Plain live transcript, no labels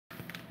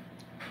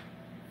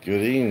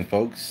Good evening,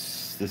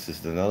 folks. This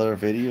is another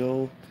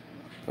video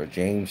for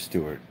James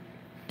Stewart.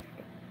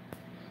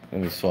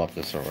 Let me swap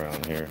this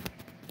around here.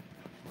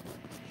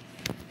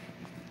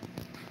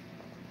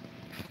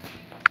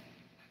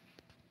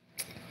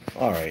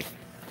 All right.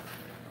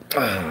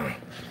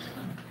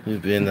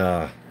 We've been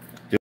doing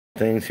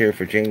things here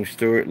for James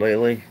Stewart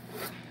lately.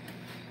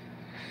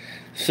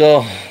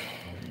 So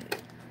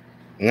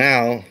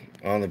now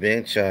on the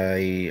bench,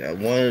 I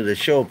wanted to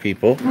show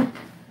people,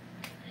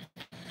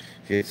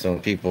 get some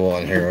people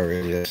on here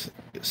already to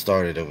get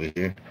started over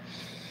here.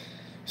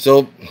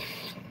 So,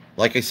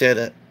 like I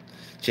said,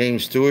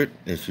 James Stewart,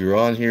 if you're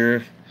on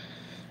here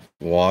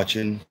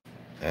watching,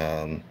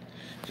 um,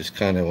 just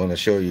kind of want to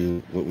show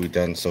you what we've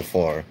done so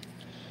far.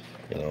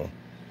 You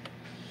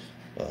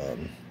know,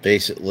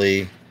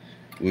 basically,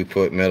 we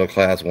put metal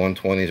class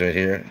 120s right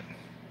here.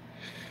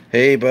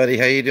 Hey, buddy,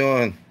 how you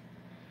doing?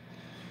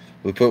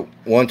 We put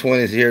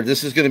 120s here.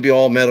 This is going to be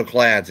all metal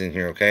clads in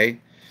here, okay?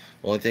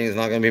 Only thing that's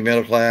not going to be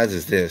metal clads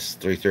is this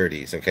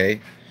 330s, okay?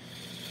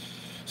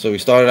 So we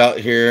started out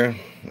here.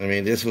 I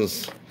mean, this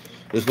is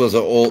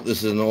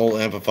an old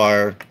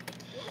amplifier.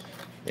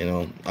 You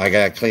know, I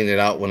gotta clean it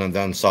out when I'm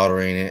done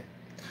soldering it.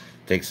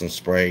 Take some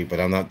spray, but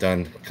I'm not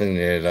done cleaning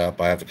it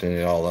up. I have to clean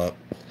it all up.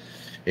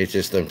 It's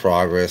just in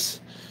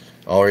progress.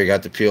 Already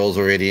got the peels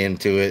already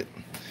into it,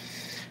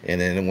 and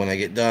then when I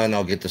get done,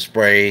 I'll get the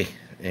spray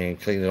and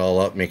clean it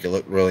all up, make it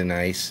look really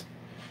nice.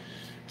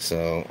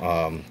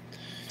 So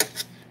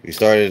we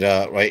started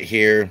right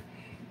here.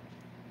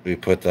 We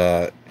put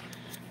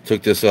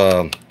took this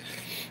took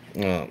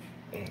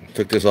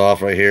this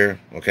off right here,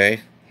 okay,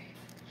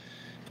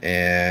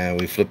 and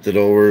we flipped it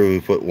over.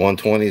 We put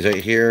 120s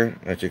right here,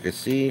 as you can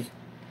see,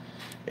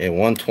 and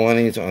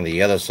 120s on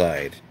the other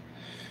side.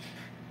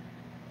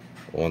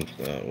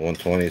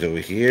 120s over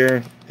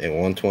here and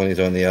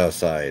 120s on the other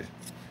side.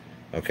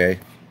 Okay.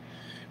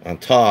 On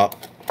top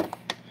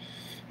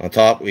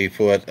we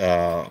put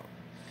 1000s.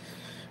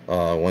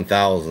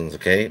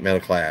 Okay,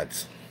 metal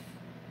clads.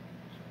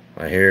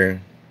 Right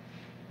here,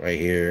 right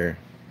here,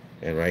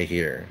 and right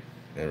here,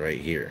 and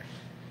right here.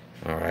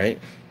 All right.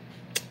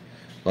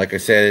 Like I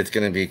said, it's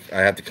gonna be.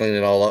 I have to clean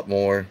it all up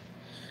more.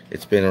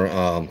 It's been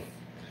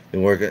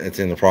working. It's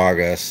in the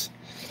progress.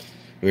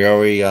 We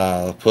already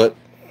put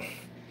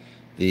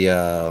the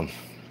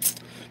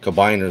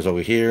combiners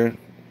over here,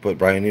 put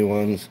brand new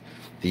ones.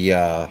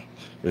 The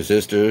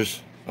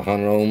resistors,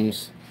 100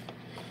 ohms.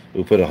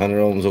 We put 100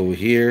 ohms over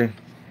here.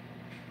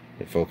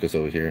 Focus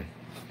over here.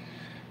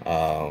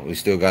 We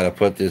still got to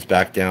put this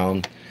back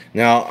down.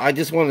 Now, I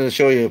just wanted to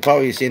show you,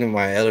 probably seen in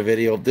my other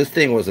video, this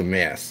thing was a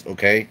mess,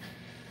 okay?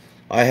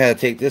 I had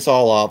to take this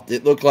all off.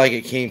 It looked like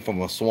it came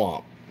from a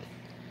swamp.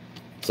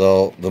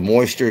 So the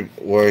moisture,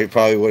 where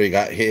he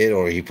got hit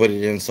or he put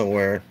it in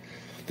somewhere,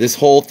 this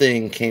whole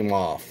thing came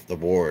off the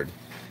board,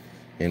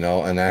 you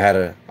know, and I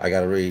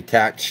got to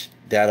reattach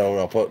that over.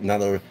 I'll put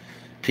another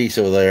piece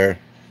over there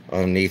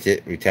underneath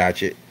it,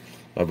 retach it,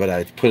 but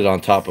I put it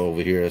on top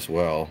over here as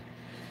well.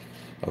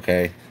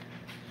 Okay,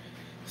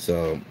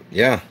 so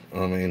yeah,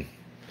 I mean,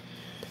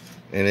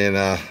 and then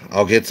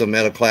I'll get some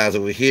metal clads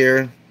over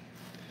here.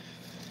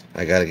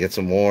 I got to get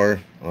some more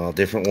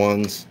different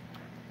ones.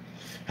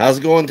 How's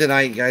it going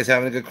tonight? You guys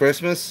having a good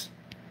Christmas?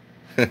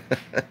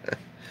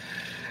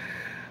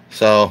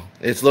 So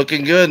it's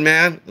looking good,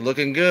 man.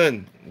 Looking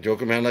good.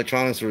 Jokerman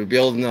Electronics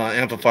rebuilding the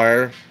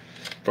amplifier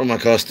for my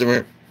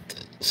customer.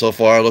 So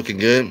far, looking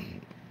good.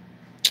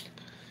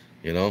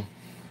 You know,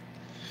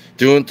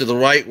 doing it the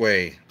right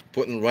way,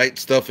 putting the right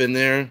stuff in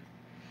there,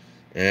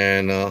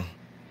 and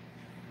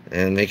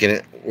making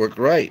it work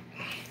right.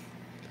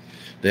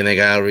 Then I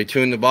gotta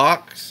retune the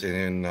box,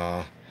 and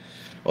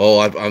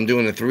I'm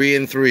doing a 3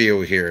 and 3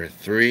 over here,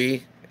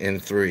 3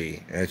 and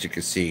 3, as you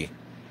can see.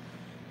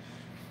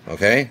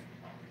 Okay.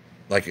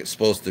 Like it's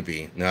supposed to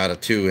be, not a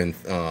 2 and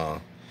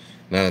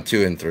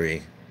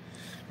 3.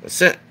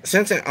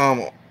 Since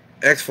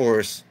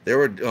X-Force, they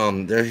were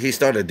he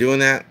started doing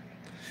that.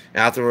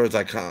 Afterwards,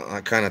 I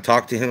kind of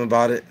talked to him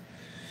about it.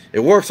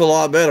 It works a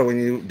lot better when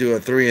you do a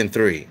 3 and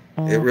 3.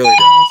 It really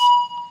does.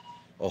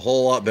 A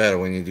whole lot better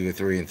when you do a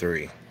 3 and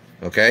 3.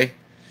 Okay,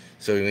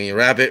 so when you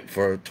wrap it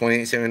for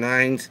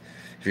 2879s,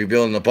 if you're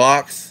building a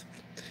box,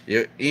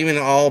 even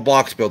all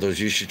box builders,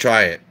 you should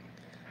try it.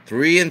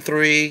 3 and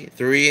 3,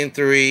 3 and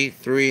 3,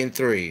 3 and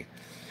 3.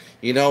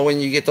 You know, when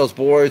you get those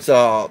boards,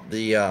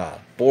 the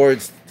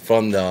boards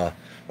from the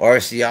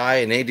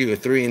RCI, and they do a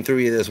 3 and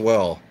 3 as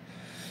well.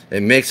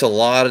 It makes a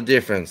lot of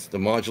difference. The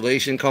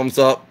modulation comes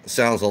up,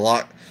 sounds a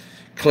lot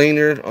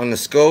cleaner on the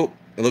scope.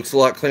 It looks a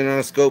lot cleaner on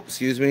the scope,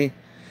 excuse me,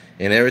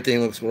 and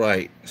everything looks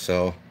right.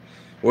 So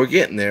we're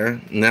getting there.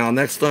 Now,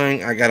 next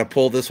thing, I got to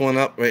pull this one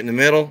up right in the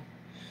middle,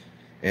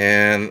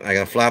 and I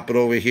got to flap it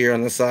over here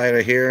on the side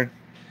right here.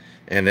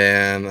 And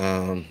then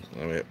I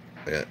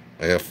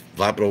gotta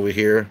flap it over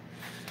here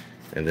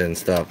and then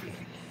stuff.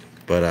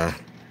 But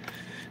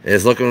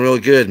it's looking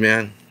really good,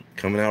 man.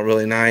 Coming out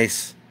really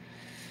nice.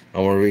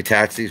 I'm gonna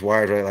reattach these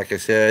wires, right, like I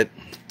said.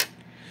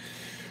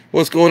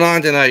 What's going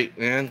on tonight,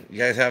 man? You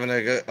guys having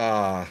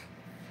a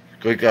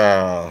Quick,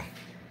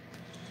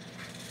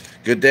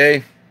 good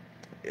day,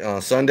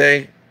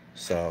 Sunday.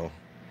 So,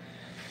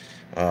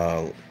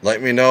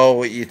 let me know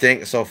what you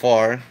think so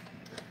far.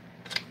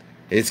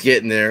 It's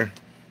getting there.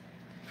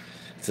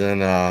 It's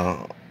in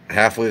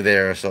halfway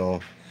there.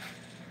 So,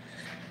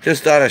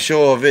 just thought I'd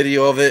show a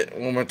video of it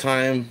one more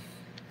time.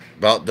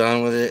 About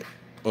done with it.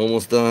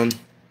 Almost done.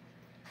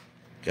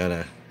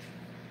 Gotta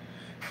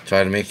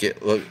try to make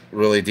it look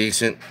really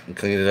decent and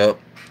clean it up.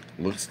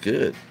 Looks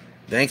good.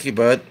 Thank you,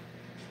 bud.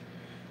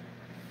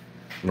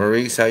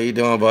 Maurice, how you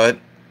doing, bud?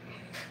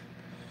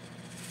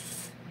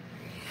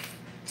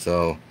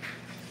 So,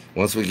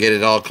 once we get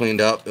it all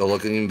cleaned up, it'll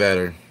look even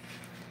better.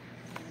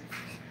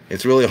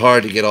 It's really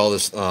hard to get all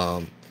this,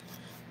 on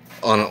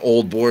an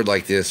old board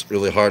like this,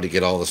 really hard to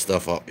get all the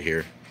stuff up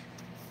here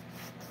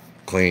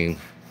clean.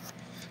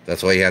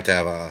 That's why you have to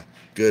have a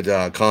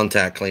good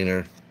contact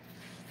cleaner.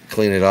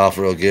 Clean it off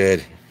real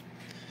good.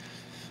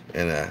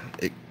 And,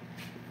 it,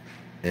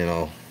 you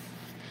know,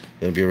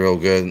 it'll be real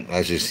good.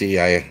 As you see,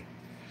 I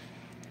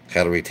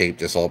had to retape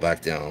this all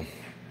back down.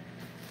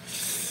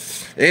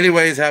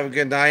 Anyways, have a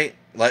good night.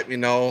 Let me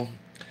know.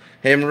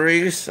 Hey,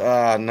 Maurice,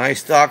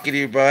 nice talking to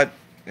you, bud.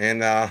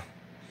 And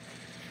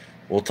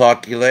we'll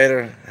talk to you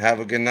later. Have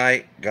a good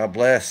night. God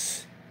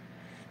bless.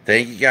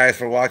 Thank you guys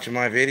for watching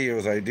my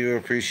videos. I do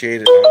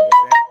appreciate it 100%.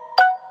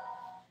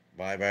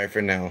 Bye-bye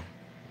for now.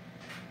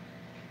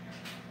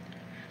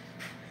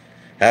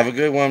 Have a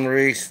good one,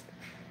 Maurice.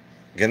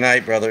 Good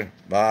night, brother.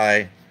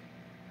 Bye.